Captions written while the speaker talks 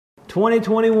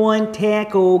2021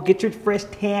 taco. Get your fresh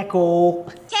taco.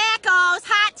 Tacos,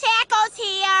 hot tacos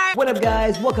here. What up,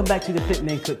 guys? Welcome back to the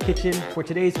FitMenCook kitchen. For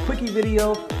today's quickie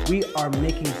video, we are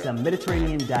making some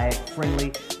Mediterranean diet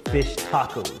friendly fish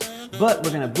tacos. But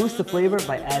we're gonna boost the flavor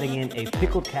by adding in a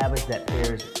pickled cabbage that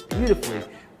pairs beautifully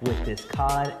with this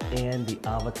cod and the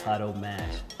avocado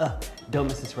mash. Don't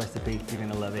miss this recipe, you're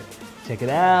gonna love it. Check it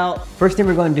out. First thing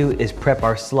we're gonna do is prep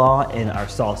our slaw and our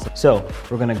salsa. So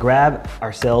we're gonna grab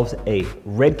ourselves a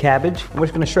red cabbage and we're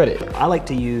just gonna shred it. I like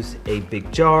to use a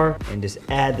big jar and just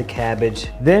add the cabbage.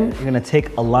 Then you're gonna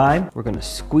take a lime, we're gonna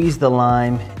squeeze the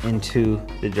lime into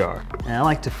the jar. And I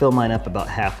like to fill mine up about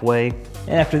halfway.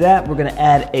 And after that, we're gonna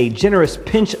add a generous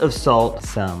pinch of salt,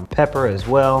 some pepper as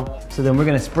well. So then we're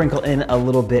gonna sprinkle in a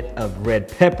little bit of red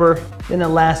pepper. Then the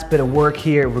last bit of work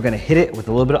here, we're gonna hit it with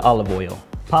a little bit of olive oil.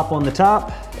 Pop on the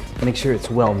top, make sure it's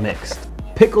well mixed.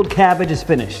 Pickled cabbage is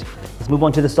finished. Let's move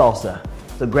on to the salsa.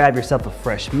 So grab yourself a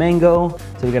fresh mango.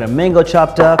 So we got a mango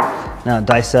chopped up. Now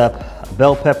dice up a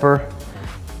bell pepper,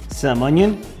 some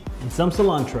onion, and some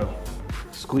cilantro.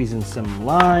 Squeeze in some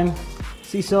lime,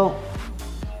 sea salt,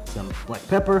 some black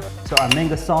pepper. So our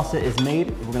mango salsa is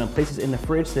made. We're gonna place this in the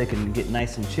fridge so it can get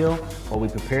nice and chill while we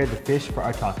prepare the fish for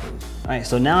our tacos. All right,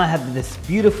 so now I have this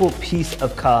beautiful piece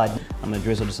of cod. I'm gonna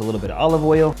drizzle just a little bit of olive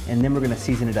oil and then we're gonna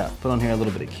season it up. Put on here a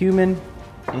little bit of cumin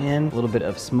and a little bit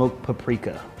of smoked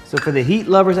paprika. So for the heat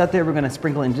lovers out there, we're gonna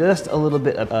sprinkle in just a little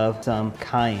bit of some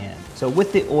cayenne. So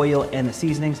with the oil and the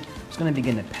seasonings, I'm just gonna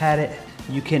begin to pat it.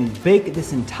 You can bake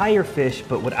this entire fish,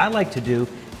 but what I like to do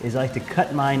is I like to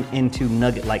cut mine into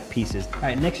nugget-like pieces. All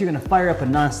right, next you're gonna fire up a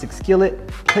nonstick skillet,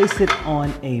 place it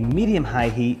on a medium-high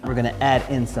heat. We're gonna add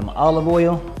in some olive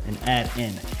oil and add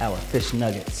in our fish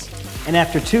nuggets. And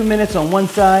after 2 minutes on one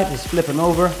side, just flip them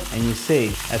over and you see,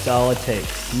 that's all it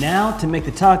takes. Now to make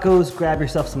the tacos, grab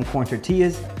yourself some corn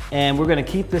tortillas and we're gonna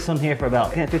keep this on here for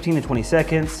about 15 to 20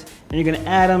 seconds. And you're gonna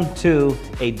add them to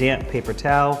a damp paper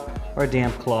towel or a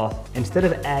damp cloth. Instead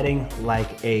of adding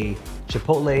like a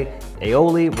chipotle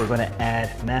aioli, we're gonna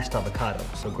add mashed avocado.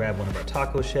 So grab one of our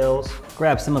taco shells,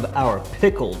 grab some of our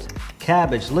pickled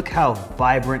cabbage. Look how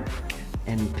vibrant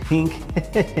and pink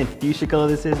and fuchsia color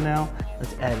this is now.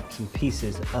 Let's add some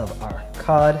pieces of our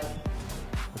cod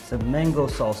with some mango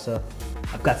salsa.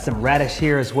 I've got some radish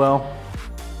here as well.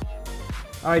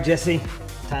 All right, Jesse,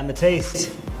 time to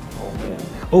taste.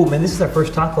 Oh man, this is our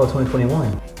first taco of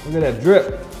 2021. Look at that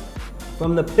drip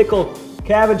from the pickled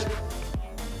cabbage.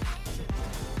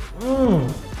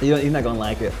 You're not gonna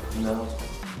like it. No.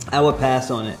 I would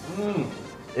pass on it.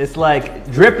 It's like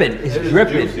dripping. It's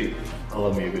dripping. Juicy. I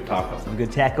love me a good taco. A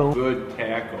good taco. Good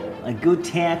taco. A good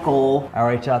taco. All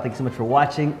right, y'all. Thanks so much for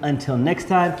watching. Until next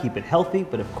time, keep it healthy,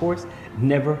 but of course,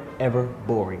 never ever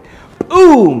boring.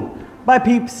 Boom! Bye,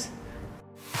 peeps.